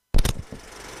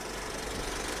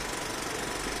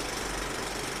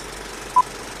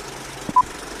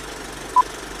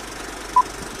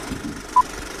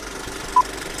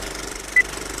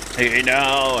Ladies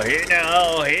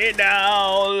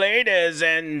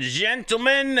and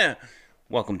gentlemen.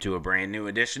 Welcome to a brand new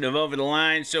edition of Over the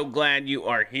Line. So glad you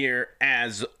are here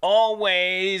as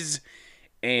always.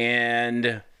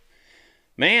 And,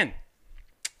 man,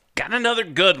 got another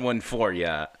good one for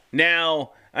you.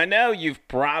 Now, I know you've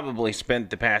probably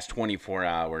spent the past 24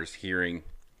 hours hearing,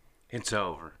 it's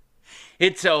over.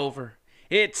 It's over.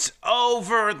 It's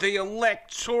over. The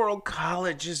Electoral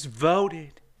College has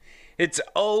voted. It's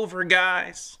over,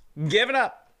 guys. Give it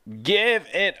up. Give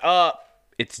it up.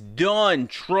 It's done.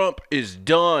 Trump is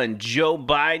done. Joe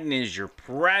Biden is your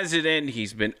president.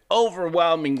 He's been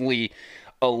overwhelmingly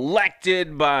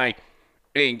elected by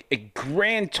a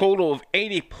grand total of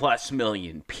 80 plus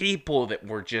million people that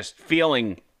were just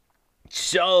feeling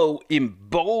so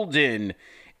emboldened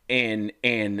and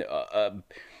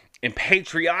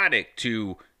patriotic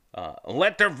to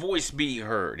let their voice be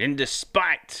heard, and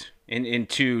despite and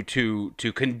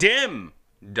to condemn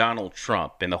Donald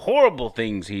Trump and the horrible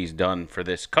things he's done for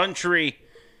this country.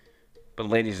 But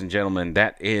ladies and gentlemen,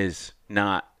 that is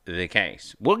not the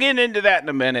case. We'll get into that in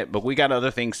a minute, but we got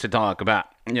other things to talk about.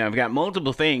 I've got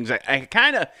multiple things. I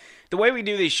kind of, the way we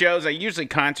do these shows, I usually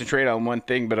concentrate on one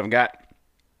thing, but I've got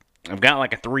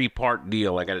like a 3-part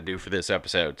deal I got to do for this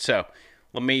episode. So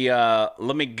let me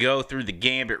go through the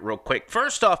gambit real quick.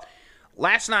 First off,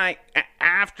 last night,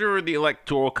 after the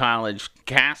Electoral College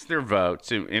cast their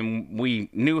votes, and we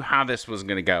knew how this was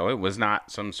going to go, it was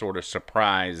not some sort of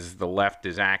surprise. The left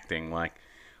is acting like,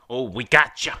 oh, we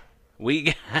got you.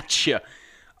 We got you.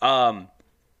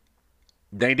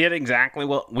 They did exactly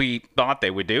what we thought they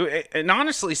would do. And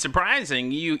honestly,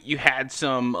 surprising, you had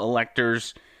some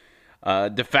electors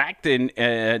defect,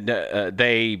 and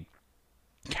they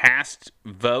cast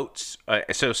votes.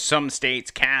 So some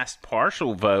states cast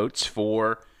partial votes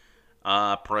for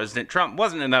President Trump.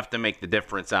 Wasn't enough to make the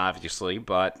difference, obviously,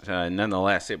 but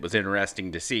nonetheless, it was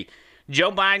interesting to see.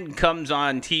 Joe Biden comes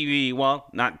on TV. Well,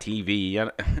 not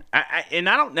TV. And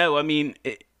I don't know. I mean,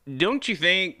 don't you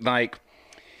think, like,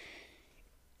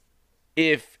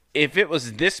 if it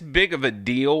was this big of a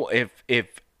deal,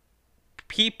 if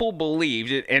people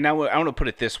believed it, and I want to put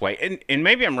it this way, and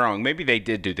maybe I'm wrong, maybe they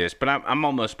did do this, but I'm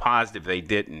almost positive they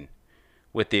didn't,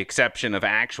 with the exception of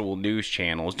actual news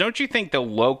channels. Don't you think the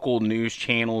local news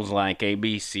channels like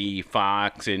ABC,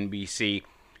 Fox, NBC,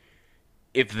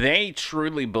 if they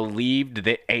truly believed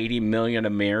that 80 million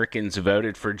Americans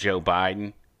voted for Joe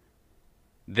Biden,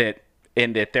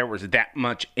 and that there was that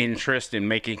much interest in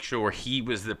making sure he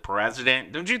was the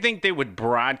president, don't you think they would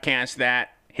broadcast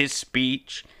that, his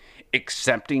speech,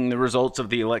 accepting the results of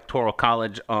the Electoral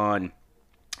College on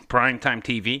primetime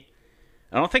TV?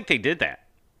 I don't think they did that.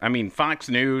 I mean, Fox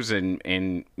News and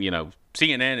CNN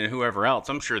and whoever else,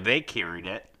 I'm sure they carried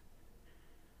it.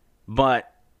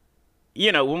 But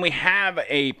when we have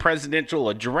a presidential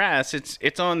address,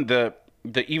 it's on the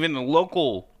even the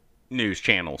local news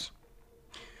channels.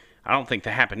 I don't think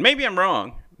that happened. Maybe I'm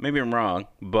wrong,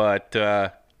 but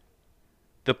the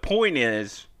point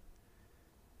is,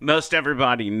 most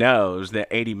everybody knows that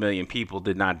 80 million people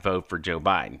did not vote for Joe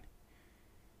Biden.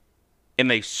 And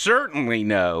they certainly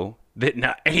know that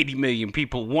not 80 million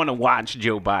people want to watch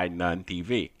Joe Biden on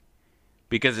TV,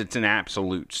 because it's an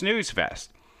absolute snooze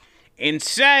fest. And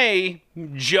say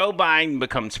Joe Biden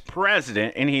becomes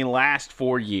president and he lasts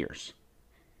 4 years.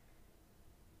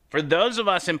 For those of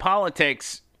us in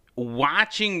politics,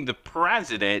 watching the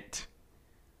president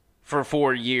for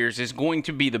 4 years is going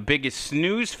to be the biggest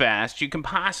snooze fest you can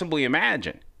possibly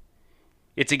imagine.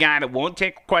 It's a guy that won't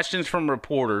take questions from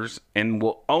reporters and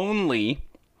will only,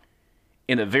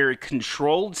 in a very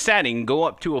controlled setting, go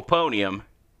up to a podium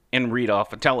and read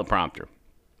off a teleprompter.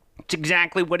 It's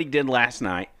exactly what he did last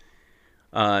night.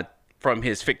 From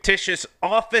his fictitious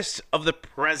office of the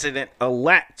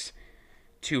president-elect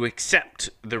to accept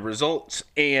the results.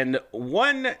 And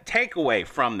one takeaway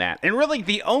from that, and really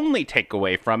the only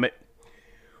takeaway from it,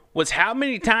 was how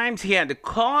many times he had to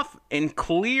cough and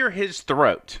clear his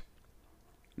throat.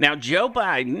 Now, Joe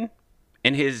Biden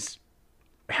and his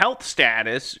health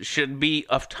status should be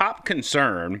of top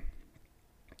concern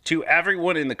to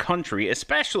everyone in the country,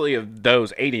 especially of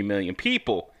those 80 million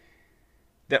people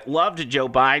that loved Joe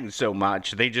Biden so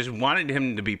much, they just wanted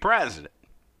him to be president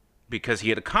because he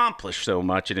had accomplished so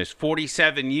much in his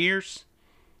 47 years,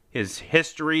 his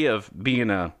history of being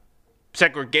a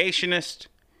segregationist,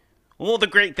 all the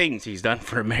great things he's done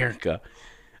for America.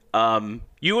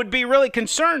 You would be really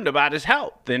concerned about his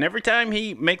health. And every time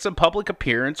he makes a public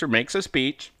appearance or makes a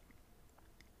speech,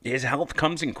 his health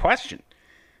comes in question.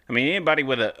 I mean, anybody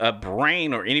with a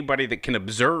brain or anybody that can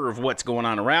observe what's going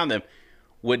on around them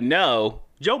would know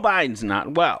Joe Biden's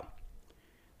not well.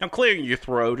 Now, clearing your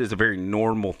throat is a very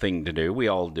normal thing to do. We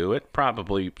all do it,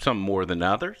 probably some more than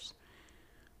others.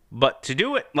 But to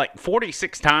do it like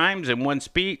 46 times in one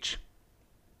speech,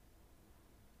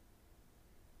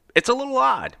 it's a little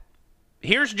odd.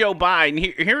 Here's Joe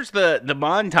Biden. Here's the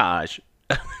montage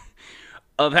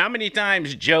of how many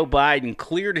times Joe Biden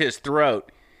cleared his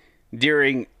throat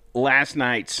during last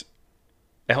night's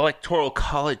Electoral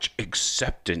College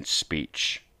acceptance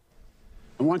speech.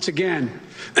 And once again,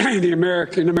 in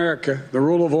America, the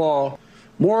rule of law,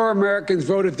 more Americans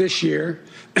voted this year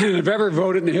than have ever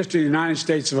voted in the history of the United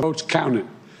States of votes counted.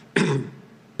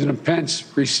 President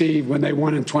Pence received when they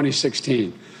won in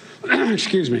 2016.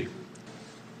 Excuse me.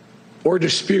 Or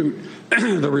dispute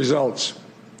the results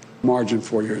margin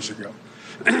 4 years ago.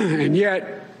 And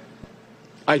yet,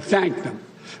 I thank them.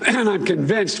 And I'm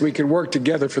convinced we can work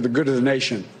together for the good of the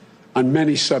nation on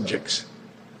many subjects.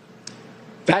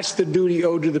 That's the duty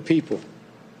owed to the people,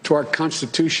 to our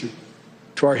Constitution,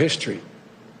 to our history.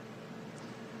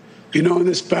 You know, in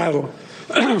this battle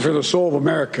for the soul of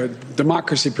America,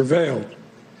 democracy prevailed.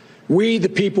 We, the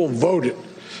people, voted.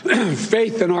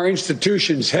 Faith in our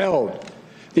institutions held.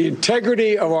 The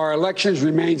integrity of our elections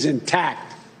remains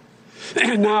intact.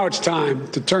 And now it's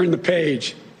time to turn the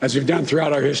page, as we've done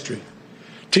throughout our history,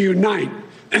 to unite,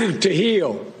 to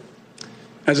heal.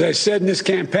 As I said in this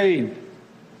campaign,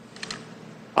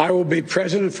 I will be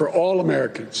president for all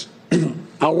Americans.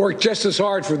 I'll work just as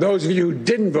hard for those of you who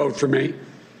didn't vote for me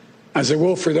as I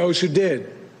will for those who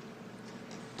did.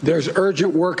 There's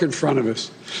urgent work in front of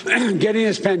us. Getting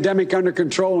this pandemic under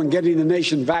control and getting the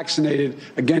nation vaccinated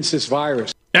against this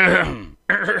virus. There's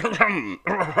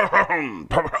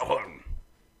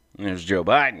Joe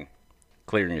Biden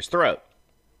clearing his throat.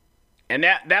 And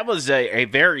that was a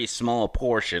very small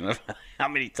portion of how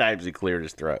many times he cleared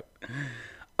his throat.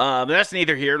 But that's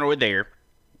neither here nor there.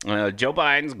 Joe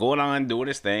Biden's going on doing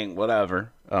his thing,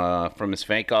 whatever, from his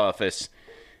fake office,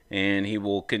 and he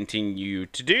will continue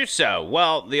to do so.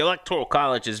 Well, the Electoral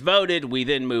College has voted. We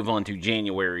then move on to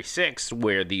January 6th,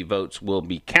 where the votes will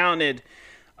be counted.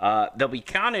 They'll be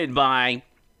counted by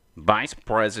Vice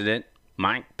President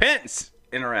Mike Pence,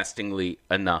 interestingly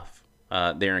enough,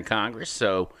 there in Congress.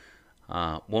 So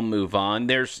we'll move on.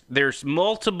 There's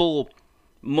multiple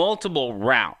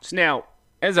routes. Now,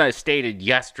 as I stated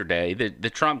yesterday, the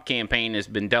Trump campaign has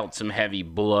been dealt some heavy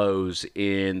blows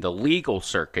in the legal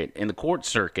circuit, in the court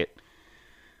circuit,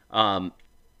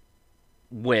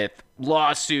 with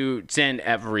lawsuits and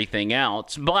everything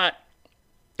else. But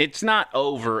it's not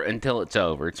over until it's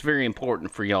over. It's very important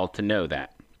for y'all to know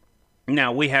that.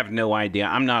 Now, we have no idea.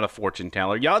 I'm not a fortune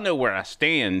teller. Y'all know where I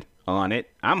stand on it.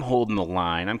 I'm holding the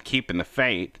line. I'm keeping the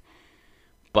faith.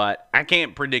 But I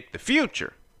can't predict the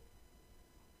future.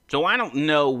 So I don't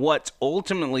know what's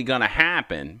ultimately going to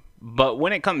happen, but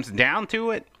when it comes down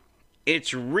to it,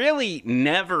 it's really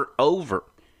never over.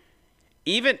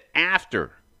 Even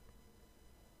after,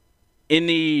 in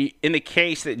the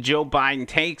case that Joe Biden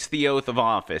takes the oath of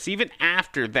office, even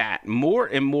after that, more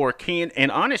and more can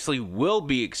and honestly will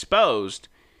be exposed,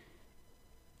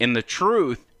 and the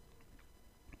truth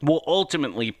will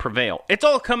ultimately prevail. It's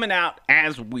all coming out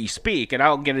as we speak, and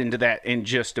I'll get into that in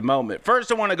just a moment.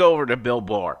 First, I want to go over to Bill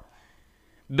Barr.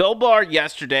 Bill Barr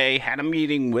yesterday had a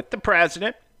meeting with the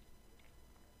president.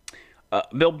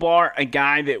 Bill Barr, a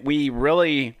guy that we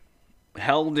really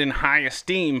held in high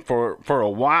esteem for a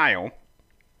while.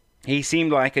 He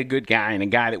seemed like a good guy and a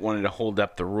guy that wanted to hold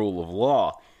up the rule of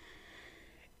law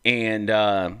and,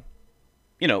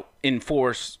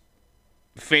 enforce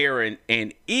fair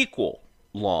and equal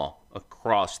law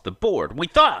across the board. We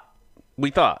thought.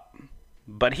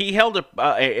 But he held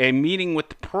a meeting with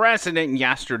the president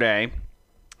yesterday,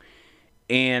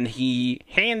 and he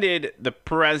handed the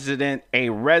president a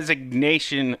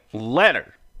resignation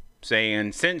letter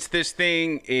saying, since this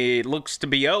thing it looks to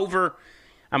be over,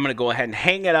 I'm going to go ahead and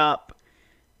hang it up,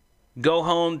 go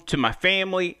home to my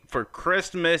family for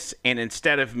Christmas, and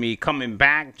instead of me coming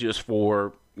back just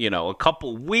for, a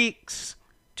couple weeks,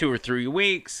 2 or 3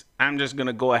 weeks, I'm just going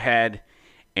to go ahead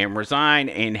and resign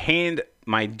and hand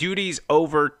my duties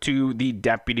over to the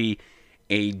deputy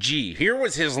AG. Here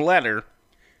was his letter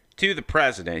to the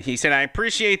president. He said, I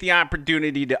appreciate the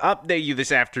opportunity to update you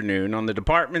this afternoon on the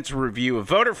department's review of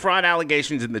voter fraud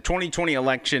allegations in the 2020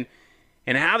 election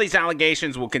and how these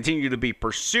allegations will continue to be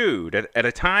pursued. At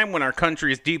a time when our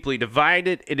country is deeply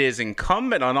divided, it is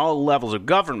incumbent on all levels of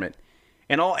government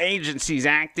and all agencies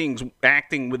acting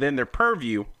within their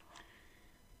purview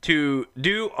to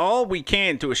do all we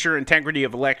can to assure integrity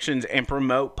of elections and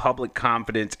promote public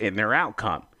confidence in their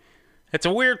outcome. It's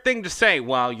a weird thing to say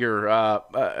while you're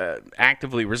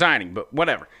actively resigning, but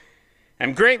whatever.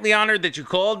 I'm greatly honored that you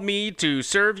called me to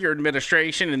serve your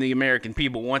administration and the American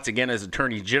people once again as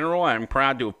Attorney General. I'm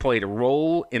proud to have played a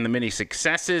role in the many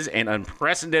successes and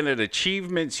unprecedented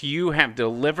achievements you have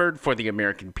delivered for the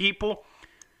American people.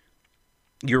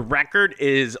 Your record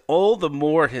is all the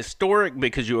more historic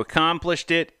because you accomplished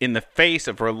it in the face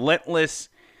of relentless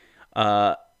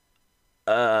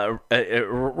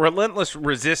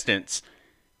resistance.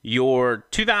 Your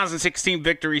 2016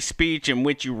 victory speech, in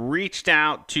which you reached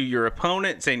out to your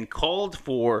opponents and called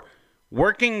for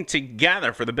working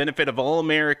together for the benefit of all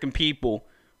American people,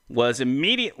 was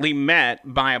immediately met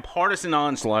by a partisan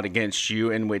onslaught against you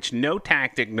in which no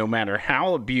tactic, no matter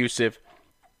how abusive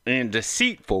and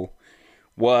deceitful,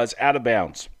 was out of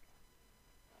bounds.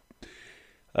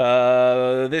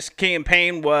 This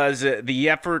campaign was the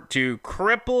effort to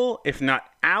cripple, if not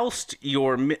oust,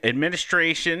 your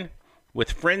administration with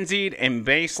frenzied and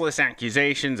baseless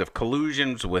accusations of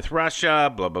collusions with Russia,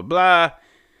 blah, blah, blah.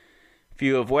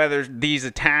 Few have weathered these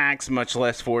attacks, much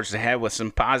less forged ahead with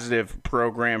some positive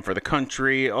program for the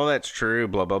country. Oh, that's true,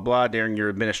 blah, blah, blah. During your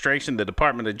administration, the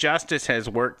Department of Justice has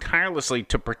worked tirelessly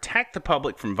to protect the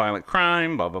public from violent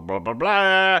crime, blah, blah, blah, blah,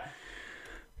 blah.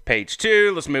 Page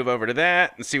 2, let's move over to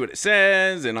that and see what it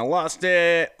says. And I lost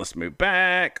it. Let's move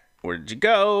back. Where did you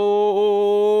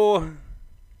go?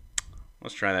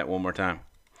 Let's try that one more time.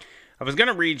 I was going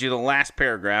to read you the last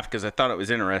paragraph because I thought it was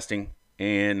interesting,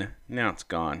 and now it's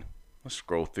gone. Let's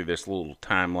scroll through this little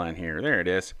timeline here. There it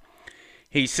is.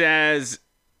 He says,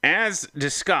 as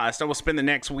discussed, I will spend the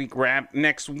next week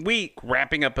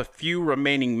wrapping up a few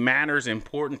remaining matters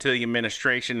important to the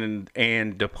administration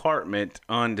and department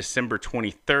on December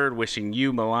 23rd, wishing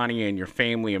you, Melania, and your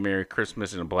family a Merry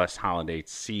Christmas and a blessed holiday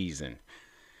season.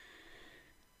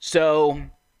 So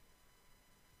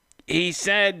he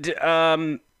said,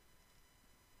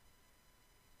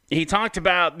 he talked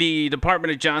about the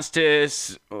Department of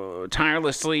Justice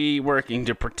tirelessly working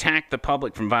to protect the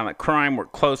public from violent crime,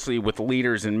 work closely with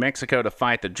leaders in Mexico to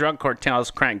fight the drug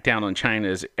cartels, crack down on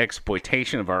China's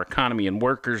exploitation of our economy and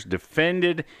workers,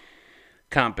 defended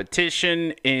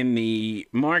competition in the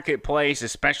marketplace,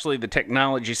 especially the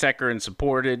technology sector, and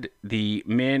supported the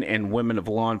men and women of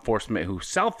law enforcement who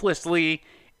selflessly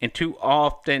and too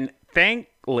often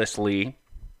thanklessly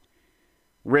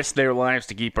risk their lives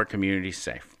to keep our communities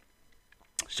safe.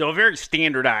 So a very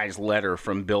standardized letter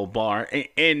from Bill Barr.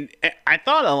 And I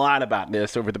thought a lot about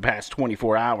this over the past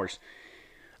 24 hours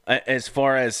as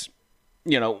far as,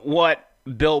 what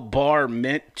Bill Barr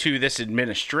meant to this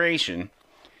administration.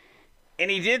 And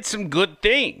he did some good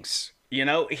things. He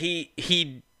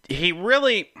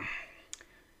really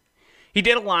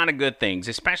did a lot of good things,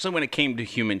 especially when it came to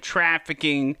human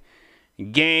trafficking,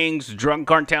 gangs, drug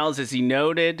cartels, as he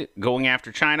noted, going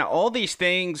after China. All these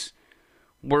things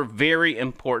were very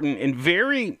important and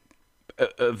very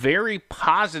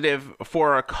positive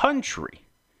for our country.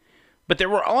 But there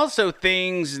were also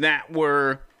things that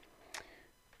were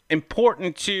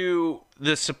important to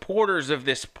the supporters of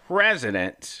this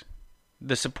president,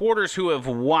 the supporters who have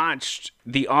watched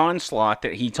the onslaught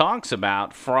that he talks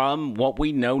about from what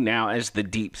we know now as the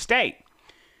deep state.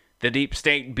 The deep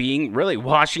state being really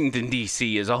Washington,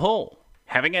 D.C. as a whole.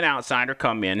 Having an outsider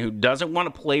come in who doesn't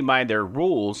want to play by their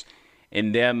rules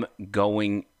and them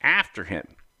going after him.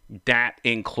 That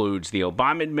includes the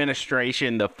Obama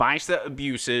administration, the FISA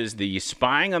abuses, the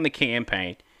spying on the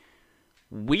campaign.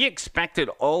 We expected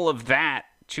all of that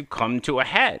to come to a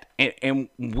head. And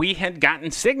we had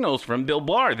gotten signals from Bill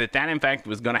Barr that in fact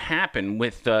was going to happen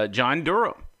with John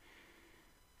Durham.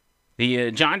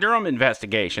 The John Durham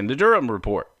investigation, the Durham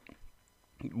report,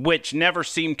 which never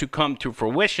seemed to come to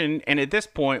fruition. And at this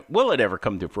point, will it ever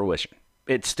come to fruition?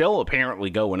 It's still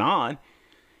apparently going on.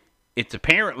 It's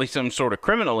apparently some sort of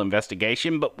criminal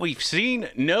investigation, but we've seen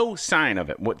no sign of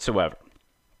it whatsoever.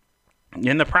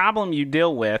 And the problem you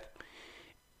deal with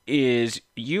is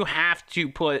you have to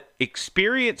put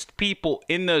experienced people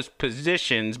in those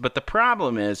positions, but the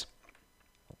problem is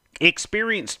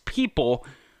experienced people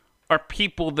are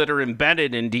people that are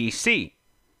embedded in D.C.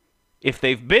 If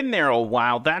they've been there a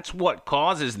while, that's what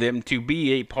causes them to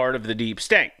be a part of the deep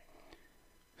state.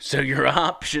 So your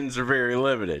options are very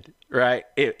limited, right?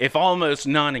 If almost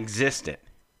non-existent.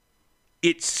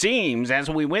 It seems,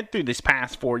 as we went through this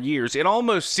past 4 years, it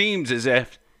almost seems as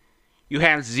if you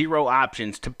have zero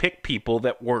options to pick people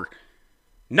that were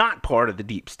not part of the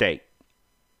deep state.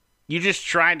 You just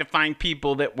tried to find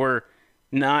people that were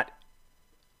not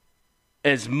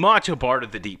as much a part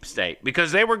of the deep state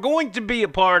because they were going to be a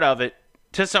part of it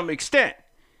to some extent.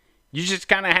 You just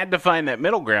kind of had to find that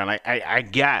middle ground, I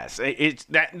guess.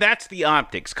 That's the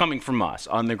optics coming from us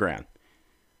on the ground.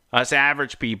 Us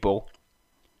average people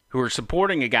who are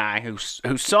supporting a guy who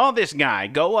saw this guy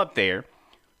go up there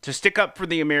to stick up for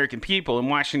the American people in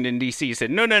Washington, D.C.,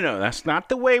 said, no, that's not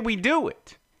the way we do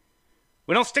it.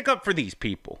 We don't stick up for these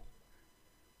people.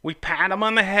 We pat them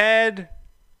on the head.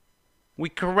 We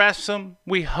caress them.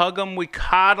 We hug them. We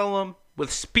coddle them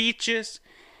with speeches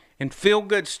and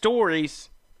feel-good stories.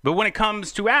 But when it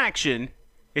comes to action,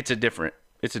 it's a different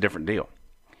deal.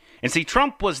 And see,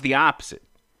 Trump was the opposite.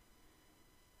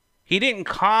 He didn't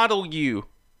coddle you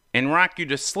and rock you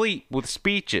to sleep with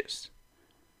speeches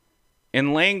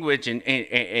and language and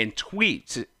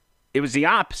tweets. It was the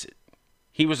opposite.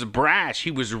 He was brash.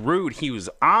 He was rude. He was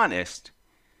honest.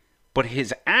 But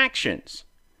his actions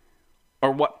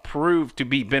are what proved to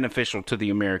be beneficial to the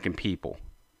American people.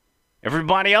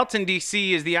 Everybody else in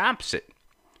D.C. is the opposite.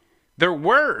 Their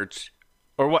words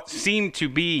are what seem to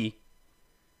be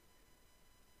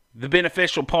the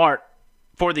beneficial part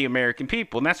for the American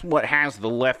people. And that's what has the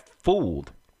left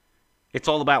fooled. It's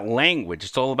all about language.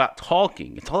 It's all about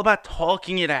talking. It's all about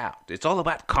talking it out. It's all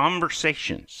about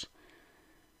conversations.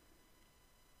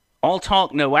 All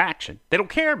talk, no action. They don't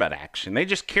care about action. They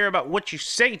just care about what you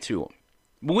say to them.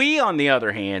 We, on the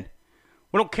other hand,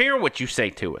 we don't care what you say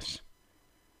to us.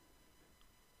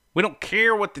 We don't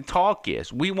care what the talk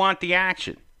is. We want the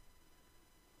action.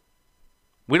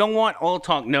 We don't want all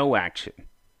talk, no action.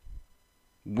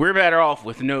 We're better off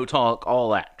with no talk,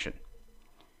 all action.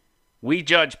 We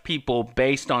judge people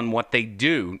based on what they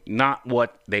do, not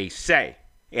what they say.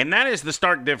 And that is the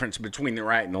stark difference between the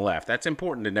right and the left. That's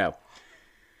important to know.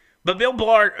 But Bill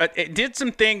Barr did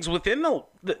some things within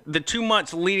the 2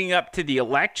 months leading up to the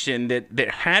election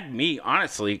that had me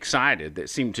honestly excited,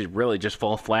 that seemed to really just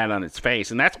fall flat on its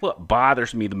face. And that's what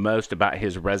bothers me the most about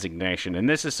his resignation. And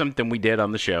this is something we did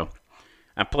on the show.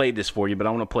 I played this for you, but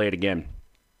I want to play it again.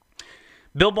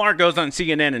 Bill Barr goes on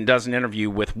CNN and does an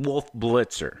interview with Wolf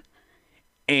Blitzer.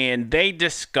 And they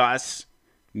discuss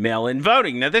mail-in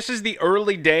voting. Now, this is the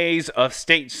early days of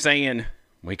states saying,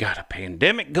 we got a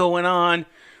pandemic going on.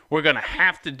 We're going to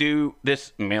have to do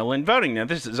this mail-in voting. Now,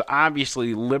 this is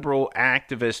obviously liberal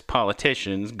activist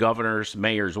politicians, governors,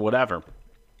 mayors, whatever.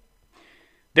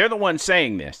 They're the ones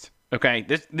saying this, okay?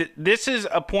 This is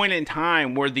a point in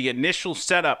time where the initial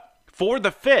setup for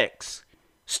the fix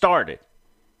started.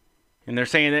 And they're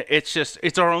saying that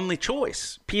it's our only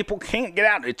choice. People can't get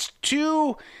out. It's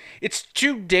too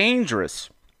dangerous.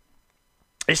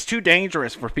 It's too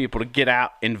dangerous for people to get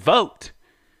out and vote.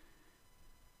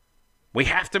 We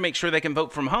have to make sure they can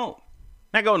vote from home.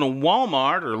 Not going to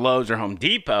Walmart or Lowe's or Home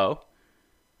Depot.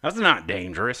 That's not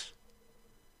dangerous.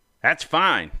 That's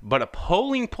fine. But a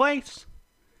polling place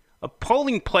is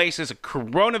a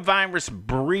coronavirus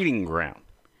breeding ground.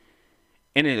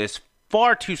 And it is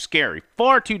far too scary,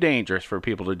 far too dangerous for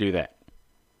people to do that.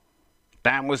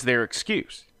 That was their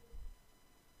excuse.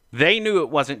 They knew it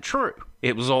wasn't true.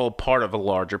 It was all part of a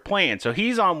larger plan. So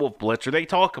he's on Wolf Blitzer. They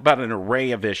talk about an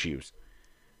array of issues.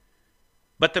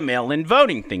 But the mail-in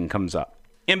voting thing comes up.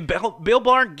 And Bill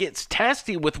Barr gets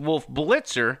testy with Wolf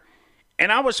Blitzer.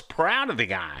 And I was proud of the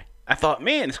guy. I thought,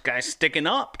 man, this guy's sticking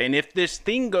up. And if this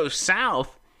thing goes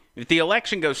south, if the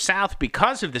election goes south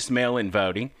because of this mail-in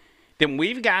voting, then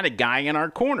we've got a guy in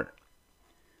our corner.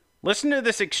 Listen to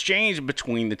this exchange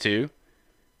between the two.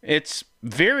 It's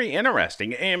very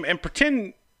interesting. And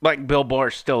pretend like Bill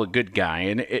Barr's still a good guy.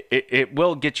 And it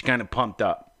will get you kind of pumped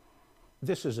up.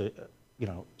 This is a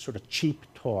sort of cheap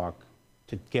talk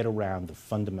to get around the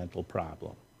fundamental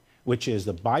problem, which is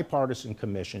the bipartisan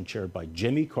commission chaired by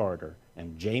Jimmy Carter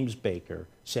and James Baker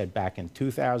said back in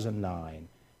 2009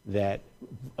 that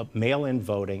mail-in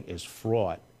voting is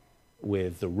fraught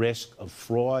with the risk of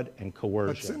fraud and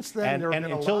coercion. But since then, there have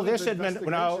been until a lot this of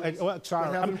investigations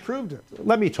that haven't proved it.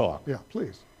 Let me talk. Yeah,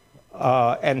 please.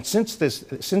 And since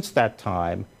that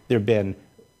time, there have been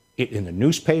in the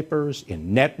newspapers,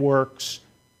 in networks,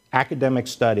 academic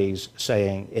studies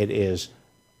saying it is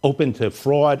open to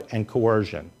fraud and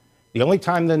coercion. The only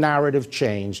time the narrative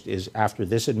changed is after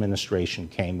this administration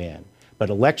came in. But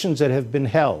elections that have been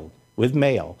held with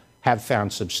mail have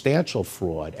found substantial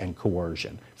fraud and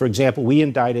coercion. For example, we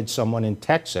indicted someone in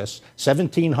Texas,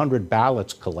 1,700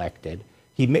 ballots collected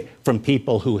from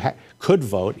people who could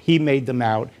vote. He made them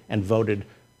out and voted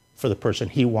for the person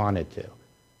he wanted to.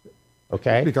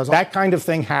 Okay? Because that kind of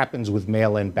thing happens with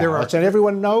mail-in ballots, and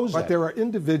everyone knows But there are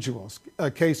individual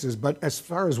cases, but as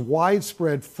far as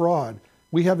widespread fraud,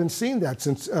 we haven't seen that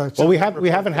since... well, we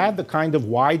haven't had the kind of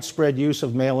widespread use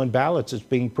of mail-in ballots that's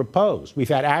being proposed. We've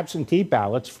had absentee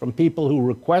ballots from people who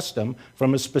request them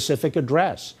from a specific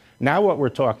address. Now what we're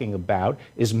talking about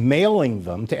is mailing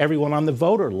them to everyone on the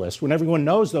voter list when everyone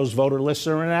knows those voter lists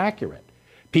are inaccurate.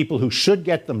 people who should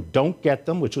get them don't get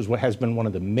them, which is what has been one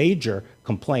of the major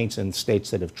complaints in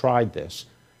states that have tried this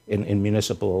in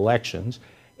municipal elections.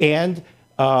 And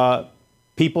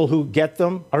people who get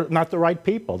them are not the right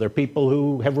people. They're people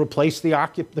who have replaced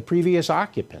the previous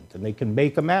occupant, and they can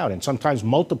make them out. And sometimes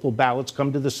multiple ballots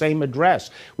come to the same address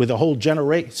with a whole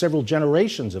several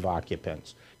generations of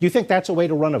occupants. Do you think that's a way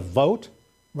to run a vote?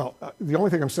 Well, the only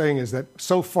thing I'm saying is that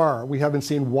so far we haven't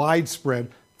seen widespread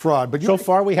fraud. But so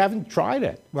far we haven't tried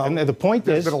it. Well, and the point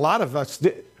is, but a lot of us.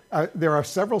 There are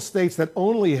several states that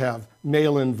only have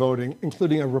mail-in voting,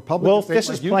 including a Republican state like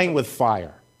Utah. This is playing with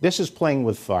fire. This is playing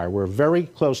with fire. We're a very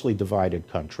closely divided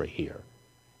country here.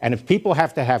 And if people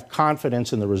have to have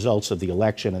confidence in the results of the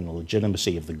election and the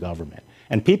legitimacy of the government,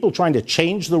 and people trying to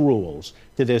change the rules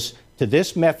to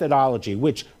this methodology,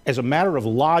 which, as a matter of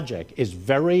logic, is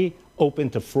very open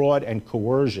to fraud and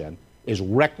coercion, is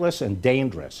reckless and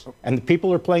dangerous. And the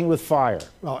people are playing with fire.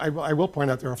 Well, I will point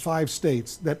out there are 5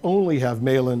 states that only have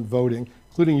mail-in voting,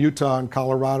 including Utah and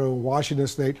Colorado, Washington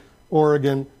State,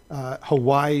 Oregon,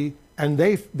 Hawaii. And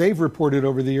they've reported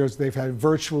over the years they've had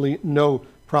virtually no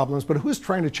problems. But who's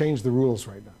trying to change the rules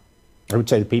right now? I would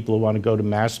say the people who want to go to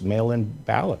mass mail-in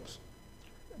ballots.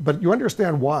 But you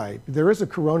understand why. There is a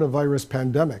coronavirus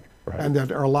pandemic. Right. And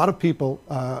there are a lot of people,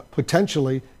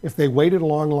 potentially, if they waited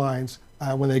long lines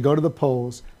when they go to the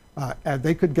polls,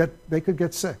 they could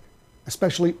get sick,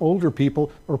 especially older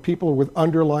people or people with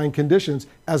underlying conditions.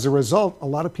 As a result, a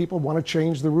lot of people want to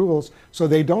change the rules so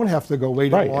they don't have to go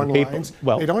wait in long lines.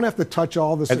 Well, they don't have to touch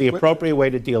all this. And the appropriate way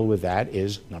to deal with that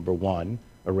is, number one,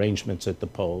 arrangements at the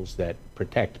polls that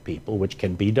protect people, which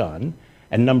can be done.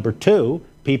 And number two,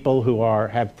 people who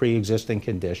have pre-existing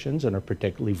conditions and are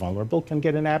particularly vulnerable can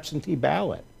get an absentee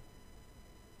ballot.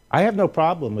 I have no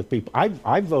problem with people.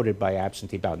 I voted by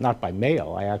absentee ballot, not by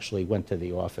mail. I actually went to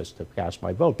the office to cast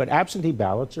my vote. But absentee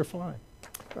ballots are fine.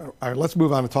 All right, let's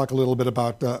move on and talk a little bit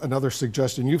about another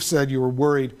suggestion. You've said you were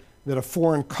worried that a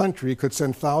foreign country could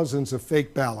send thousands of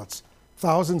fake ballots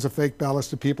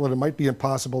to people, and it might be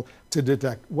impossible to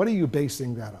detect. What are you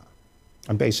basing that on?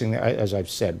 I'm basing that, as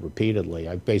I've said repeatedly,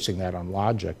 I'm basing that on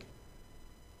logic.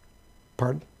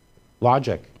 Pardon?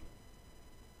 Logic.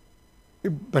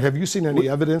 But have you seen any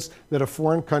evidence that a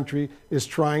foreign country is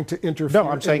trying to interfere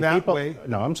in that way?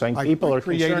 No, I'm saying people are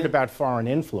concerned about foreign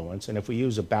influence, and if we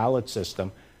use a ballot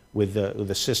system with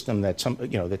the system that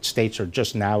that states are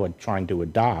just now trying to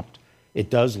adopt, it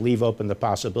does leave open the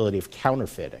possibility of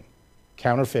counterfeiting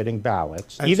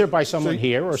ballots, either by someone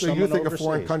here or someone overseas. So you think a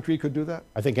foreign country could do that?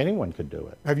 I think anyone could do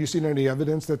it. Have you seen any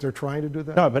evidence that they're trying to do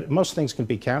that? No, but most things can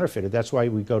be counterfeited. That's why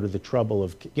we go to the trouble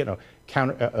of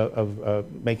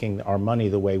making our money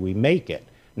the way we make it.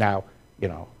 Now,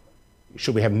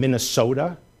 should we have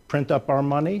Minnesota print up our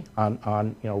money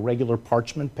on regular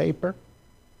parchment paper?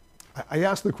 I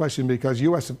asked the question because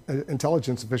U.S.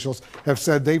 intelligence officials have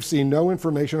said they've seen no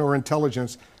information or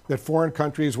intelligence that foreign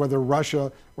countries, whether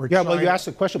Russia or China... Yeah, well, you asked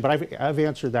the question, but I've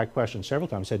answered that question several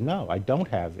times. I said, no, I don't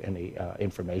have any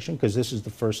information because this is the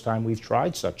first time we've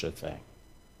tried such a thing.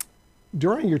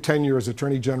 During your tenure as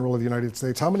Attorney General of the United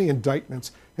States, how many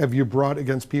indictments have you brought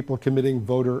against people committing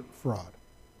voter fraud?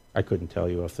 I couldn't tell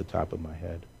you off the top of my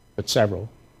head, but several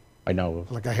I know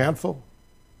of. Like a handful?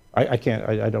 I can't,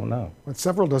 I don't know. But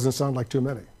several doesn't sound like too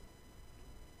many.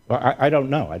 Well, I don't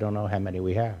know. I don't know how many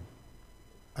we have.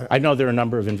 I know there are a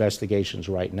number of investigations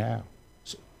right now,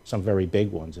 some very big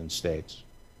ones in states.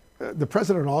 The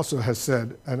president also has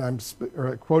said, and I'm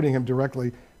quoting him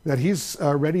directly, that he's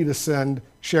ready to send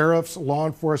sheriffs, law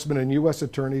enforcement, and U.S.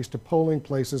 attorneys to polling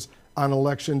places on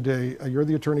Election Day. You're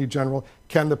the Attorney General.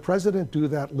 Can the president do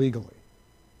that legally?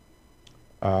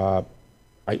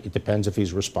 It depends if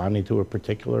he's responding to a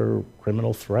particular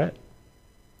criminal threat.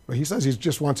 Well, he says he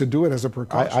just wants to do it as a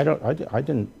precaution. I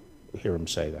didn't hear him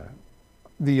say that.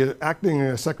 The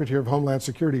acting Secretary of Homeland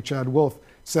Security, Chad Wolf,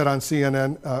 said on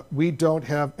CNN, we don't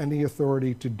have any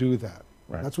authority to do that.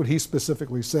 Right. That's what he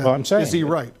specifically said. Well, I'm saying, is he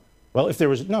right? Well, if there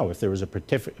was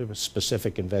a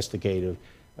specific investigative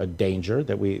danger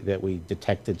that we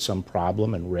detected some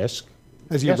problem and risk.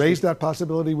 Has he raised that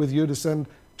possibility with you to send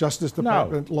Justice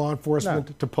Department, law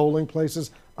enforcement to polling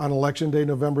places on Election Day,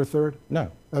 November 3rd?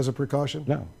 No. As a precaution?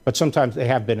 No. But sometimes they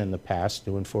have been in the past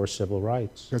to enforce civil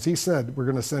rights. Because he said we're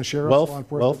going to send sheriffs, law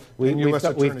enforcement, and U.S.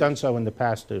 attorneys. We've done so in the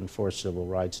past to enforce civil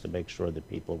rights to make sure that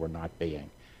people were not being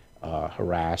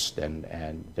harassed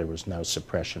and there was no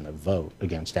suppression of vote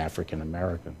against African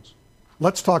Americans.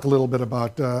 Let's talk a little bit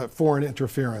about foreign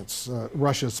interference,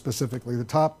 Russia specifically. The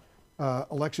top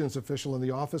elections official in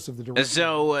the office of the director.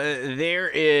 So there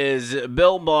is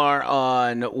Bill Barr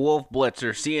on Wolf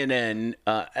Blitzer, CNN,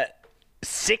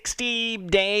 60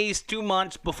 days, 2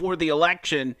 months before the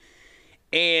election,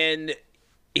 and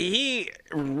he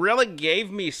really gave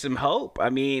me some hope. I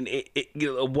mean,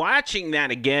 watching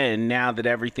that again, now that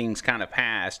everything's kind of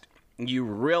passed, you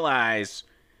realize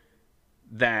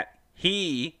that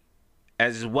he,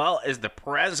 as well as the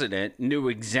president, knew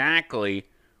exactly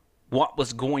what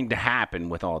was going to happen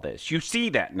with all this. You see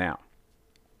that now.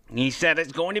 He said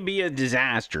it's going to be a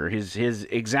disaster. His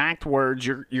exact words,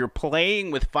 you're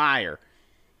playing with fire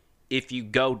if you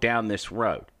go down this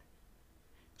road.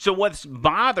 So what's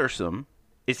bothersome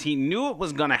is he knew it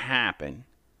was going to happen.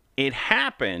 It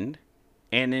happened,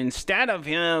 and instead of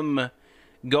him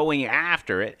going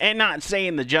after it, and not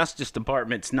saying the Justice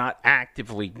Department's not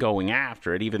actively going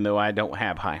after it, even though I don't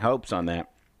have high hopes on that,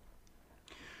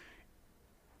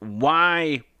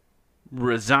 why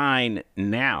resign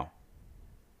now?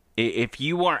 If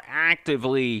you are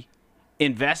actively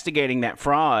investigating that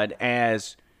fraud,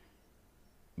 as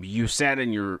you said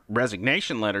in your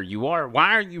resignation letter you are,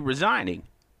 why are you resigning?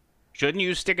 Shouldn't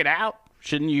you stick it out?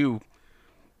 Shouldn't you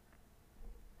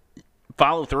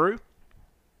follow through?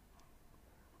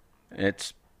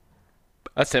 It's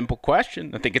a simple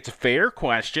question. I think it's a fair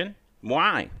question.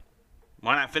 Why?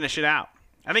 Why not finish it out?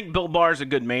 I think Bill Barr's a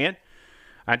good man.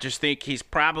 I just think he's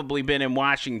probably been in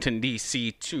Washington,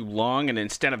 D.C. too long, and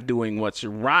instead of doing what's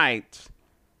right,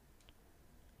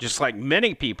 just like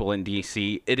many people in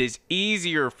D.C., it is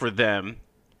easier for them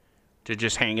to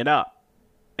just hang it up.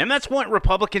 And that's what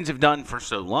Republicans have done for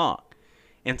so long.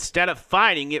 Instead of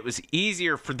fighting, it was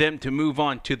easier for them to move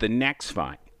on to the next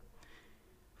fight.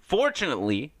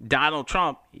 Fortunately, Donald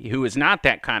Trump, who is not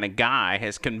that kind of guy,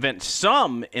 has convinced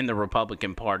some in the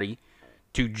Republican Party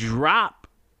to drop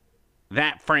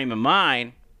that frame of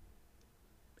mind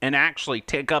and actually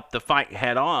take up the fight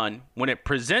head on when it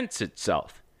presents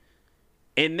itself.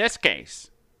 In this case,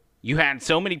 you had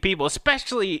so many people,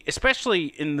 especially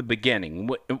in the beginning,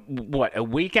 a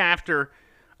week after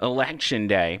Election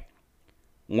Day,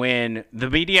 when the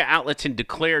media outlets had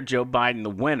declared Joe Biden the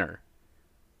winner.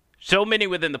 So many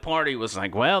within the party was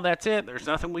like, well, that's it. There's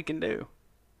nothing we can do.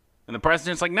 And the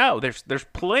president's like, no, there's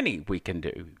plenty we can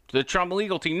do. The Trump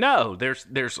legal team, no,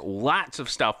 there's lots of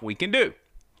stuff we can do.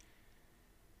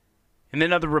 And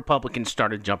then other Republicans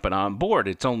started jumping on board.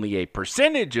 It's only a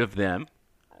percentage of them,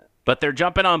 but they're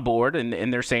jumping on board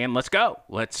and they're saying, let's go.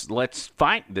 Let's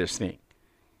fight this thing.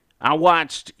 I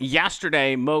watched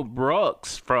yesterday Mo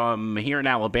Brooks from here in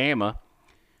Alabama,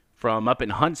 from up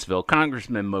in Huntsville,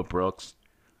 Congressman Mo Brooks,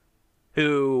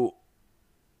 who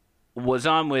was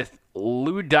on with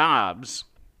Lou Dobbs,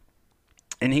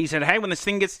 and he said, hey, when this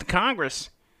thing gets to Congress,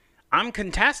 I'm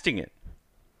contesting it.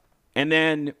 And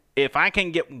then if I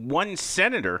can get one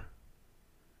senator,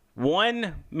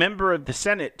 one member of the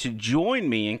Senate to join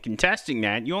me in contesting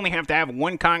that, you only have to have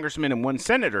one congressman and one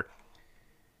senator,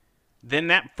 then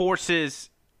that forces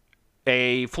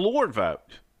a floor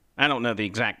vote. I don't know the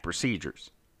exact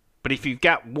procedures. But if you've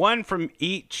got one from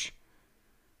each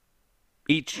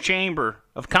chamber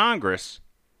of Congress,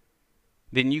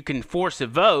 then you can force a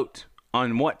vote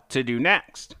on what to do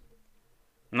next.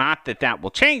 Not that that will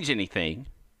change anything,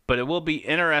 but it will be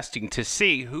interesting to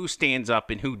see who stands up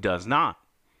and who does not.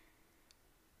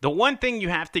 The one thing you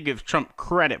have to give Trump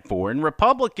credit for, and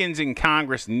Republicans in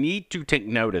Congress need to take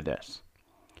note of this,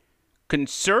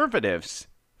 conservatives,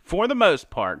 for the most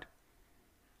part,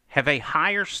 have a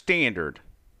higher standard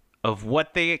of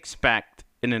what they expect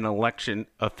in an election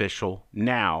official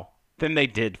now than they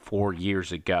did 4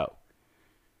 years ago.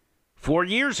 4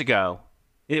 years ago,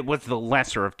 it was the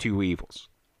lesser of two evils.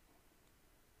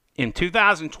 In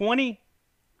 2020,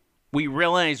 we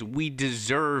realized we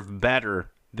deserve better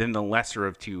than the lesser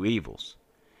of two evils.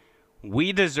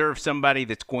 We deserve somebody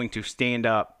that's going to stand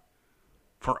up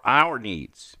for our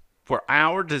needs, for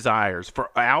our desires,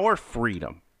 for our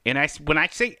freedom. And when I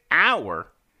say our,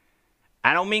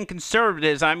 I don't mean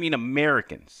conservatives, I mean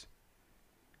Americans.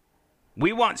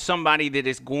 We want somebody that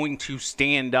is going to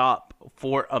stand up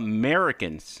for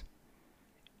Americans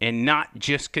and not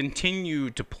just continue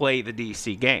to play the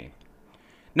DC game.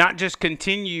 Not just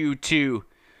continue to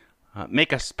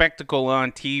make a spectacle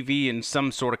on TV in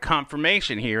some sort of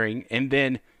confirmation hearing and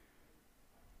then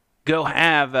go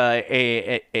have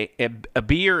a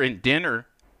beer and dinner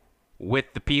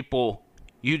with the people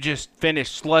you just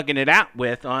finished slugging it out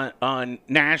with on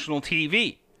national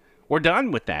TV. We're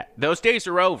done with that. Those days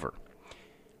are over.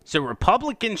 So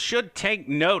Republicans should take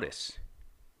notice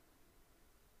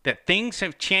that things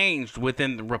have changed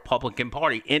within the Republican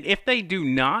Party. And if they do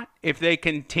not, if they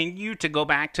continue to go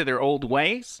back to their old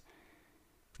ways,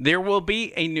 there will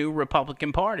be a new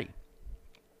Republican Party.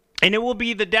 And it will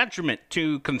be the detriment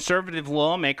to conservative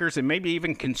lawmakers and maybe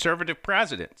even conservative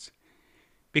presidents,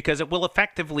 because it will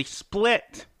effectively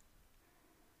split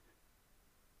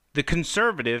the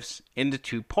conservatives into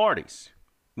two parties,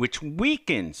 which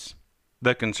weakens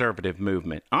the conservative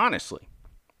movement, honestly.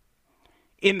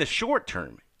 In the short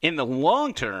term. In the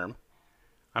long term,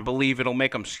 I believe it'll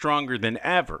make them stronger than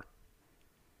ever.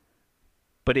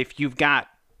 But if you've got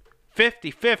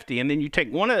 50-50, and then you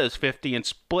take one of those 50 and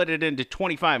split it into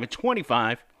 25 and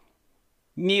 25,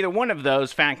 neither one of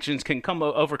those factions can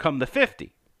overcome the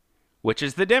 50, which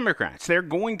is the Democrats. They're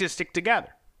going to stick together,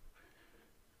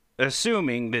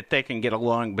 assuming that they can get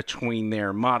along between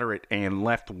their moderate and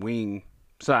left-wing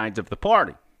sides of the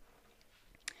party.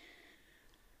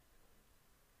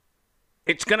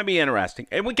 It's going to be interesting.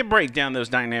 And we can break down those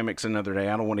dynamics another day.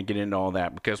 I don't want to get into all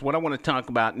that, because what I want to talk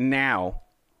about now,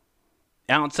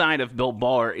 outside of Bill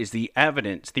Barr, is the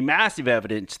evidence, the massive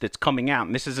evidence that's coming out.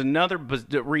 And this is another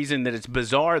reason that it's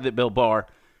bizarre that Bill Barr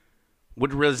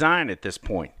would resign at this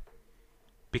point.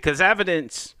 Because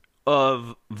evidence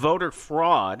of voter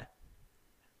fraud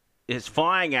is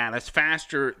flying at us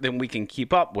faster than we can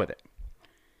keep up with it.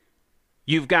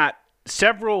 You've got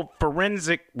several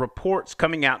forensic reports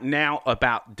coming out now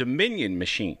about Dominion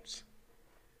machines.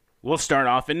 We'll start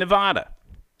off in Nevada.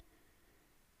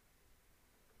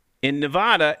 In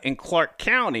Nevada, in Clark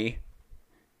County,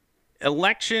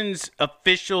 elections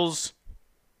officials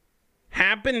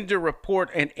happened to report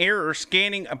an error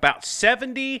scanning about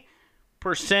 70%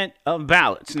 of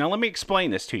ballots. Now, let me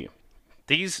explain this to you.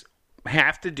 These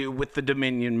have to do with the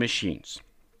Dominion machines.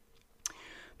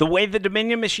 The way the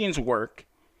Dominion machines work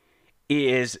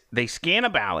is they scan a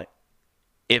ballot.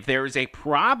 If there is a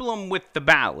problem with the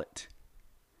ballot,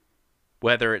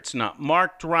 whether it's not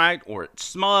marked right or it's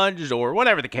smudged or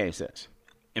whatever the case is,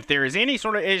 if there is any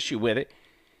sort of issue with it,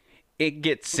 it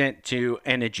gets sent to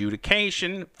an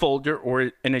adjudication folder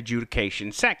or an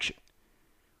adjudication section.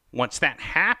 Once that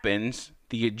happens,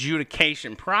 the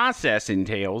adjudication process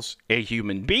entails a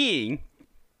human being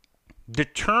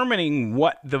determining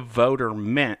what the voter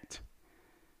meant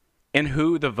and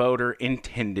who the voter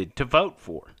intended to vote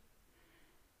for.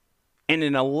 And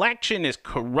an election as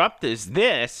corrupt as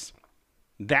this,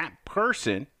 that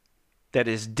person that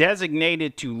is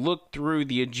designated to look through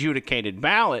the adjudicated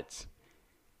ballots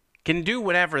can do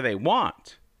whatever they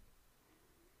want.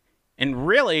 And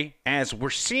really, as we're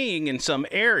seeing in some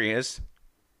areas,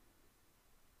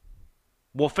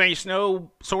 will face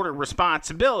no sort of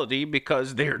responsibility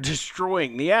because they're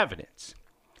destroying the evidence.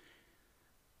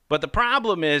 But the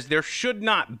problem is there should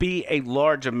not be a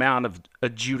large amount of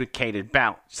adjudicated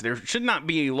ballots. There should not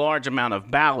be a large amount of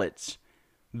ballots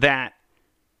that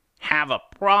have a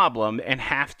problem and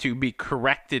have to be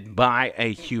corrected by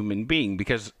a human being,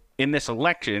 because in this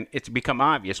election, it's become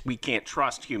obvious we can't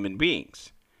trust human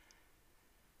beings.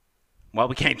 Well,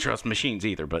 we can't trust machines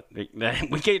either, but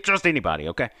we can't trust anybody,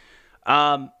 okay?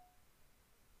 When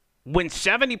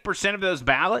 70% of those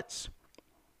ballots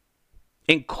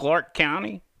in Clark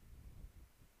County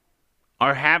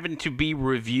are having to be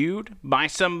reviewed by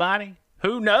somebody,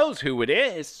 who knows who it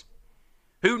is?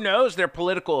 Who knows their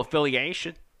political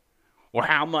affiliation? Or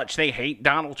how much they hate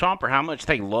Donald Trump, or how much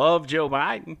they love Joe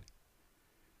Biden?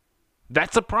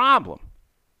 That's a problem.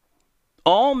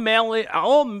 All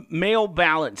mail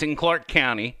ballots in Clark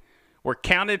County were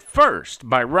counted first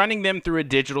by running them through a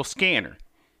digital scanner.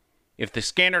 If the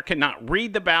scanner cannot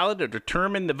read the ballot or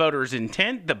determine the voter's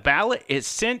intent, the ballot is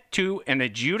sent to an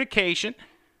adjudication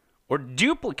or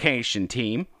duplication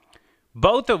team,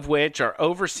 both of which are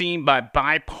overseen by a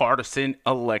bipartisan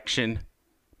election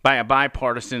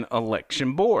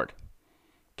board.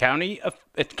 County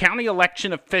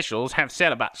election officials have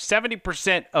said about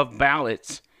 70% of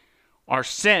ballots are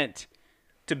sent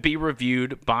to be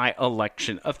reviewed by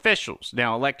election officials.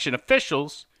 Now, election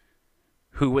officials,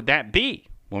 who would that be?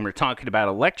 When we're talking about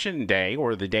election day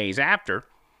or the days after,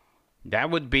 that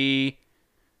would be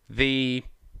the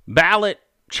ballot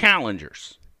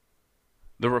challengers.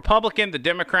 The Republican, the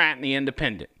Democrat, and the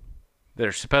Independent.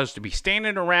 They're supposed to be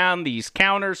standing around these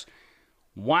counters,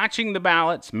 watching the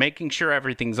ballots, making sure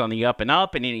everything's on the up and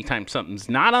up, and anytime something's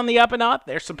not on the up and up,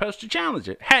 they're supposed to challenge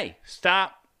it. Hey,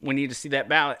 stop. We need to see that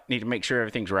ballot. Need to make sure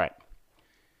everything's right.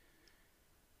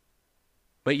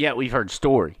 But yet we've heard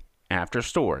story after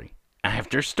story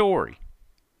after story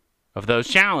of those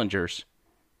challengers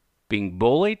being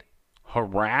bullied,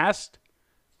 harassed,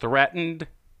 threatened,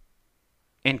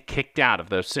 and kicked out of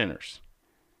those centers.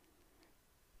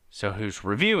 So who's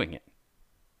reviewing it?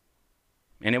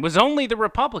 And it was only the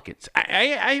Republicans.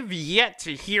 I've yet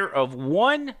to hear of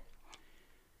one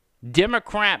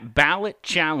Democrat ballot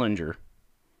challenger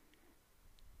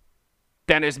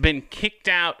that has been kicked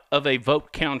out of a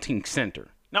vote counting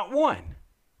center. Not one.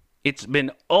 It's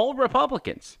been all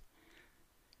Republicans.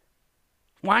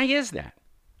 Why is that?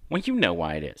 Well, you know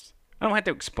why it is. I don't have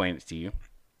to explain it to you.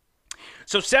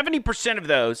 So 70% of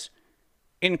those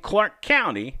in Clark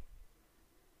County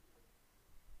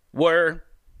were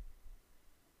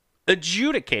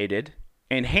adjudicated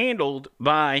and handled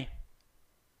by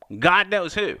God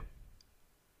knows who.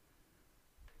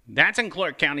 That's in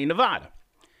Clark County, Nevada.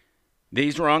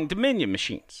 These were on Dominion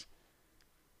machines.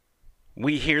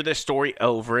 We hear this story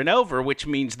over and over, which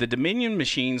means the Dominion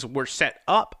machines were set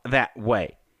up that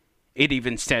way. It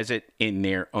even says it in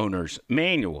their owner's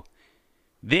manual.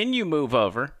 Then you move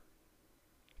over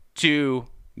to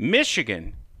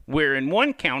Michigan, where in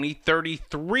one county,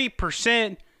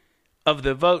 33% of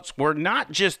the votes were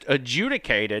not just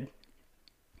adjudicated,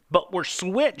 but were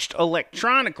switched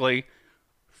electronically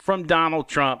from Donald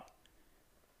Trump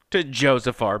to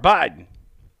Joseph R. Biden.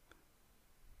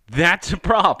 That's a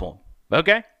problem,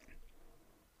 okay?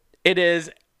 It is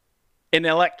an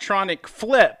electronic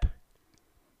flip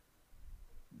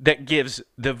that gives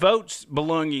the votes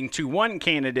belonging to one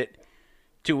candidate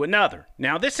to another.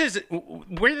 Now, this is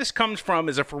where this comes from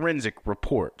is a forensic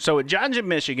report. So a judge in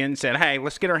Michigan said, hey,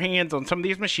 let's get our hands on some of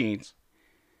these machines.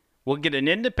 We'll get an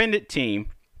independent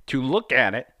team to look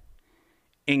at it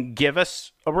and give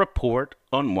us a report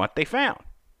on what they found.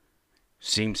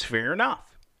 Seems fair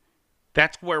enough.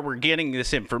 That's where we're getting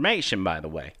this information, by the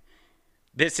way.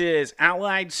 This is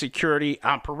Allied Security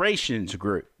Operations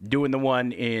Group doing the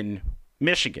one in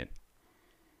Michigan.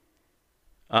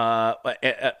 I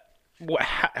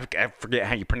forget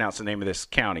how you pronounce the name of this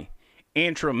county.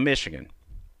 Antrim, Michigan.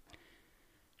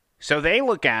 So they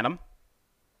look at them.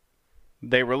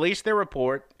 They release their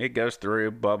report. It goes through,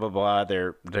 blah, blah, blah.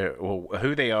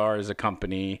 Who they are as a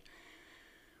company,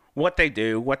 what they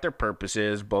do, what their purpose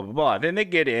is, blah, blah, blah. Then they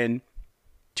get in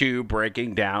to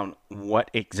breaking down what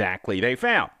exactly they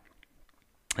found.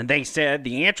 And they said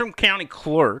the Antrim County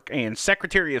Clerk and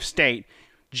Secretary of State,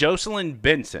 Jocelyn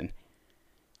Benson,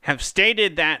 have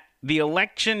stated that the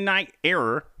election night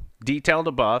error detailed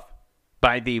above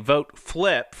by the vote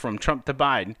flip from Trump to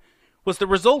Biden was the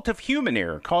result of human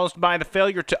error caused by the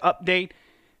failure to update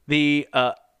the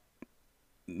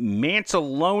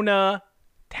Mansalona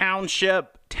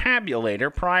Township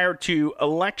tabulator prior to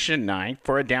election night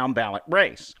for a down ballot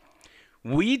race.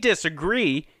 We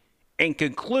disagree and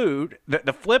conclude that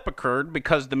the flip occurred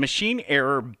because the machine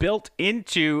error built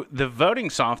into the voting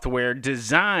software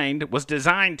was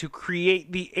designed to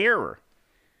create the error.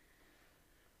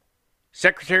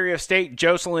 Secretary of State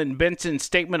Jocelyn Benson's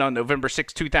statement on November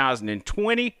 6,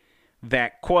 2020,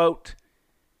 that, quote,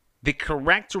 the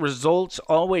correct results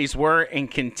always were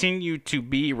and continue to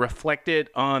be reflected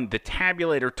on the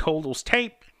tabulator totals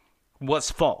tape, was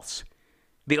false.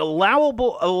 The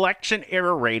allowable election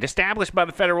error rate established by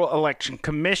the Federal Election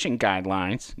Commission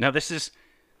guidelines. Now, this is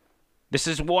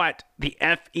what the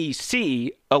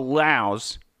FEC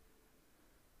allows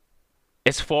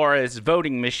as far as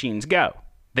voting machines go.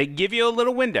 They give you a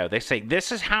little window. They say this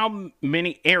is how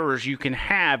many errors you can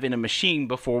have in a machine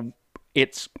before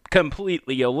it's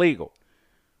completely illegal.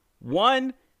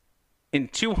 1 in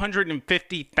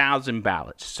 250,000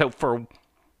 ballots. So for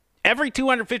every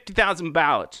 250,000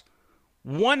 ballots,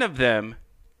 one of them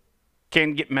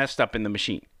can get messed up in the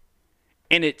machine.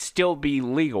 And it still be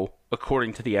legal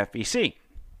according to the FEC.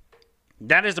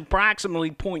 That is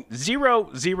approximately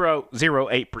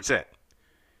 0.0008%.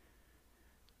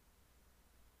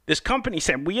 This company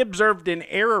said, we observed an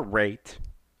error rate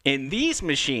in these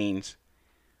machines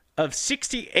of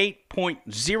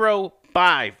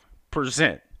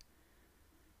 68.05%.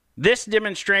 This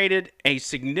demonstrated a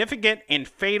significant and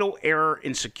fatal error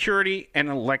in security and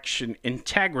election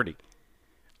integrity.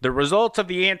 The results of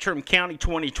the Antrim County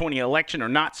 2020 election are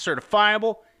not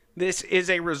certifiable. This is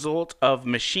a result of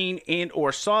machine and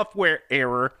or software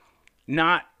error,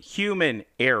 not human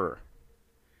error.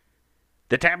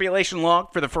 The tabulation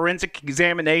log for the forensic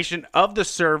examination of the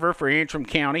server for Antrim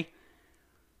County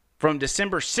from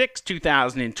December 6,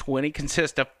 2020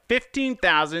 consists of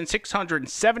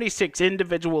 15,676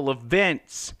 individual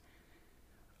events,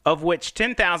 of which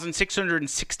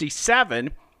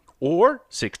 10,667, or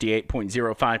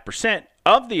 68.05%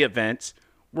 of the events,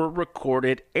 were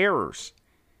recorded errors.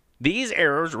 These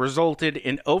errors resulted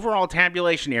in overall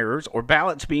tabulation errors or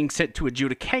ballots being sent to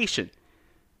adjudication.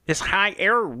 This high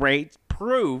error rate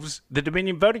proves the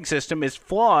Dominion voting system is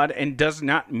flawed and does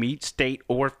not meet state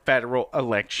or federal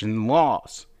election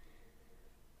laws.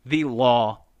 The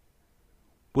law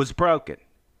was broken.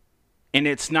 And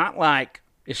it's not like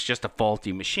it's just a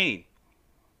faulty machine.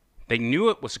 They knew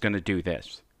it was going to do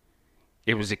this.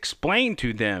 It was explained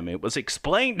to them. It was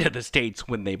explained to the states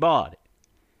when they bought it.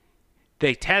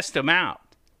 They test them out.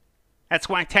 That's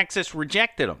why Texas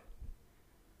rejected them.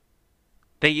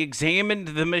 They examined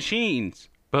the machines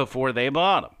before they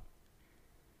bought them.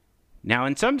 Now,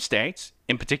 in some states,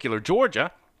 in particular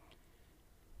Georgia,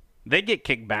 they get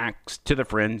kickbacks to their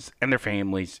friends and their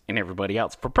families and everybody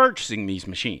else for purchasing these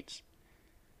machines.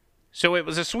 So it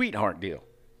was a sweetheart deal.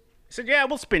 They said, yeah,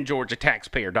 we'll spend Georgia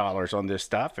taxpayer dollars on this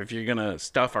stuff if you're going to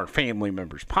stuff our family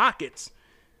members' pockets.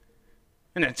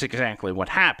 And that's exactly what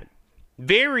happened.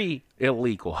 Very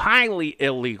illegal, highly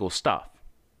illegal stuff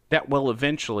that will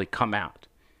eventually come out.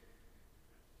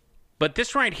 But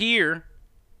this right here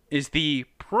is the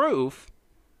proof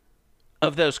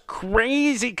of those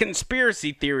crazy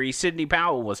conspiracy theories Sidney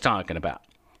Powell was talking about.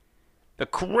 The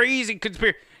crazy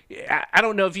conspiracy. I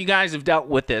don't know if you guys have dealt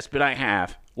with this, but I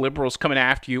have. Liberals coming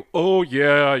after you. Oh,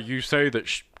 yeah, you say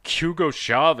that Hugo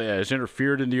Chavez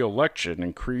interfered in the election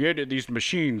and created these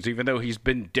machines even though he's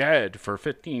been dead for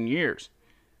 15 years.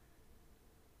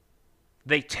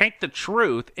 They take the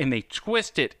truth and they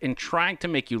twist it and try to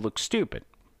make you look stupid.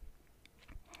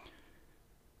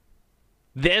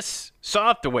 This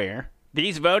software,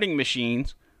 these voting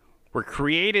machines, were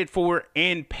created for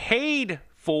and paid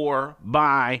for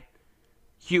by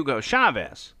Hugo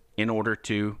Chavez in order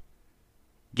to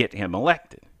get him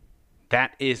elected.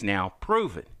 That is now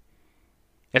proven.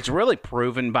 It's really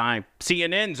proven by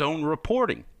CNN's own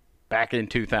reporting back in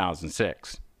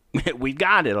 2006. We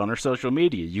got it on our social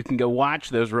media. You can go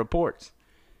watch those reports.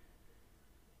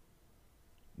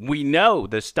 We know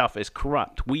this stuff is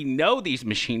corrupt. We know these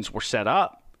machines were set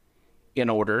up in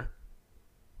order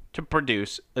to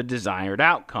produce a desired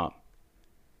outcome.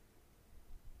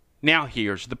 Now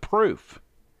here's the proof.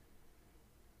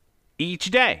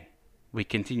 Each day, we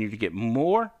continue to get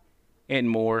more and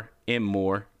more and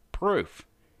more proof.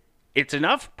 It's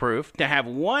enough proof to have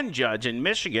one judge in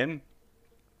Michigan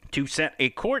to set a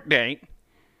court date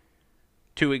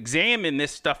to examine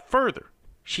this stuff further.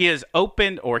 He has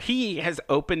opened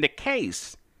a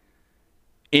case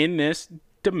in this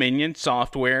Dominion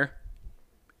software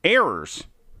errors,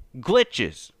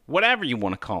 glitches, whatever you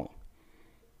want to call them.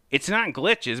 It's not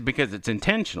glitches because it's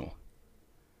intentional.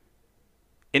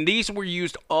 And these were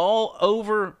used all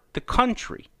over the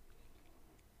country.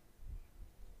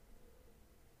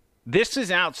 This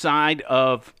is outside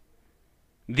of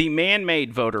the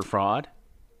man-made voter fraud,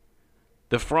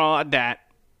 the fraud that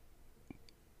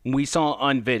we saw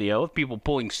on video of people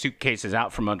pulling suitcases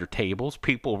out from under tables,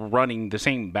 people running the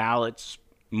same ballots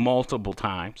multiple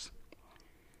times.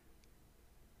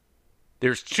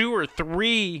 There's 2 or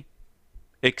 3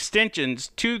 extensions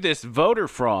to this voter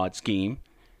fraud scheme,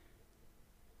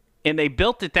 and they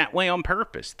built it that way on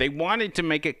purpose. They wanted to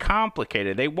make it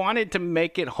complicated. They wanted to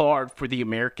make it hard for the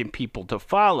American people to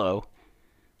follow,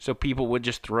 so people would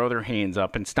just throw their hands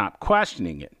up and stop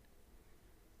questioning it.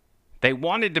 They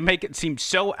wanted to make it seem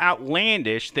so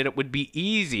outlandish that it would be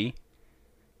easy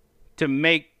to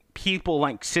make people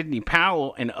like Sidney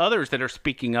Powell and others that are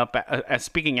speaking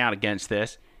out against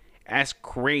this as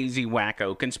crazy,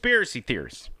 wacko conspiracy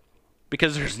theorists.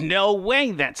 Because there's no way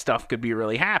that stuff could be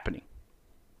really happening.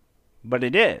 But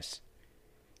it is.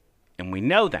 And we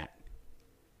know that.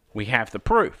 We have the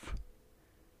proof.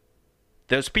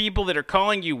 Those people that are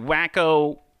calling you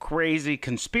wacko, crazy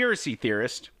conspiracy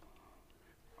theorists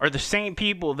are the same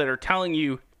people that are telling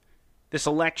you this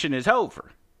election is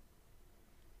over.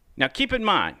 Now, keep in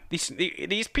mind,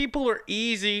 these people are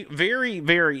easy, very,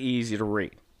 very easy to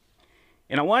read.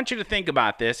 And I want you to think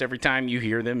about this every time you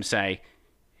hear them say,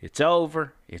 it's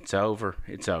over, it's over,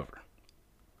 it's over.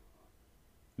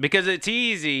 Because it's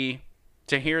easy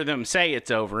to hear them say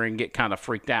it's over and get kind of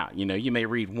freaked out. You know, you may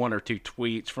read 1 or 2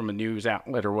 tweets from a news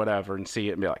outlet or whatever and see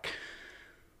it and be like,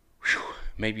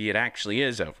 maybe it actually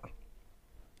is over.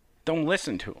 Don't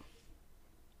listen to them.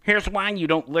 Here's why you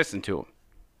don't listen to them.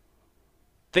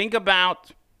 Think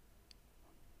about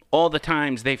all the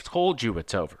times they've told you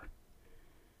it's over.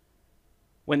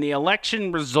 When the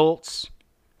election results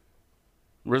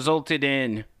resulted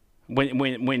in, when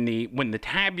the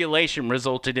tabulation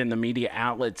resulted in the media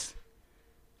outlets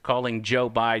calling Joe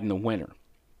Biden the winner,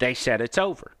 they said it's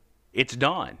over. It's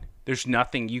done. There's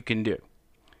nothing you can do.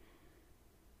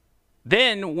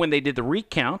 Then, when they did the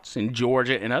recounts in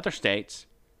Georgia and other states,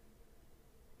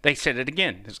 they said it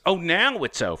again. Oh, now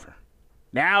it's over.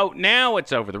 Now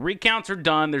it's over. The recounts are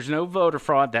done. There's no voter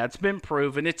fraud. That's been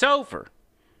proven. It's over.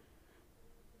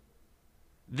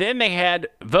 Then they had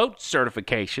vote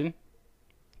certification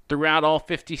throughout all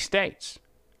 50 states.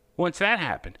 Once that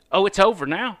happened, oh, it's over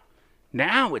now.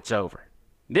 Now it's over.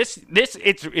 This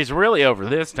it's really over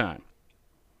this time.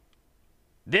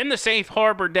 Then the safe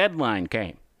harbor deadline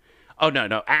came. Oh,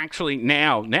 no. Actually,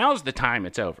 now's the time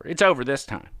it's over. It's over this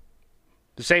time.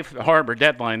 The safe harbor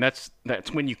deadline, that's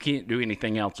when you can't do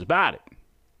anything else about it.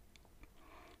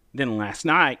 Then last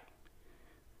night,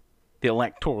 the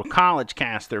Electoral College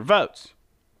cast their votes.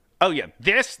 Oh, yeah,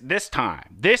 this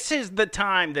time. This is the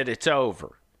time that it's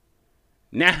over.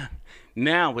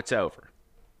 Now it's over.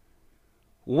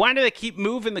 Why do they keep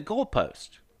moving the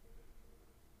goalpost?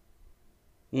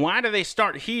 Why do they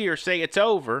start here, say it's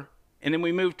over, and then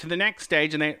we move to the next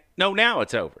stage and now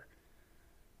it's over.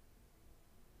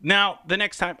 Now, the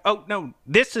next time, oh, no,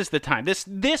 this is the time.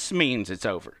 This means it's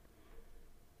over.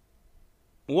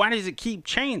 Why does it keep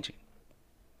changing?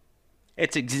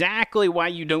 It's exactly why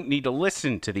you don't need to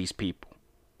listen to these people.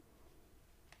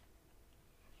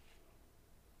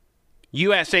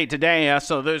 USA Today, I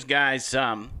saw those guys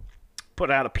put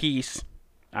out a piece.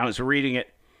 I was reading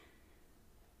it.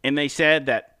 And they said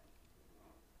that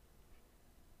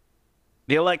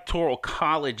the Electoral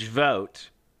College vote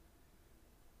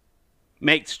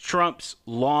makes Trump's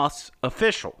loss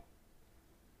official.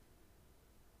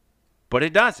 But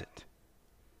it doesn't.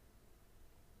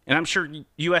 And I'm sure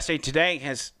USA Today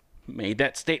has made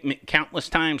that statement countless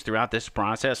times throughout this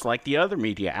process, like the other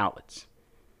media outlets.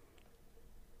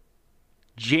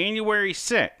 January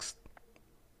 6th,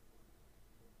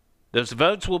 those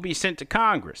votes will be sent to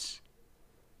Congress.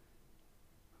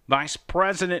 Vice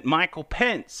President Michael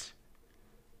Pence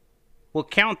will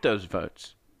count those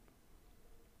votes.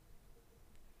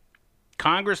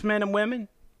 Congressmen and women,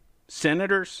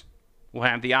 senators, will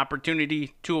have the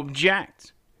opportunity to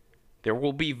object. There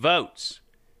will be votes.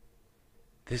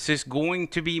 This is going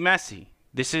to be messy.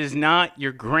 This is not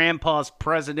your grandpa's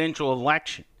presidential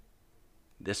election.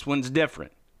 This one's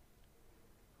different.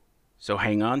 So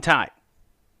hang on tight.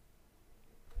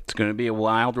 It's going to be a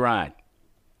wild ride.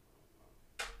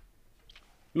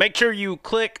 Make sure you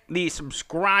click the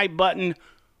subscribe button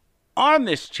on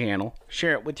this channel.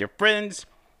 Share it with your friends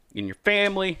and your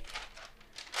family.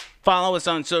 Follow us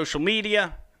on social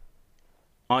media.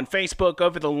 On Facebook,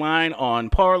 Over the Line, on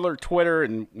Parler, Twitter,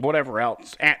 and whatever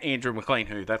else. At Andrew McLean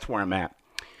Who. That's where I'm at.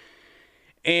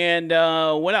 And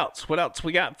what else? What else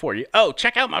we got for you? Oh,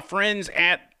 check out my friends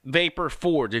at Vapor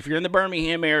Forge. If you're in the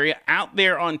Birmingham area, out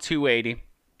there on 280,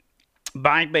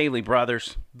 by Bailey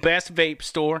Brothers. Best vape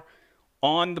store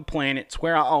on the planet. It's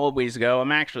where I always go.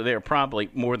 I'm actually there probably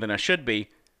more than I should be.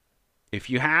 If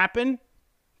you happen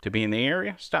to be in the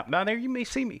area, stop by there. You may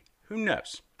see me. Who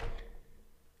knows?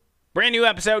 Brand new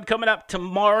episode coming up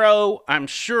tomorrow. I'm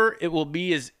sure it will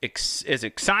be as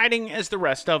exciting as the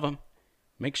rest of them.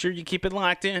 Make sure you keep it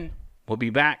locked in. We'll be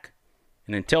back.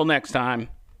 And until next time,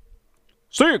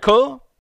 see you, cool.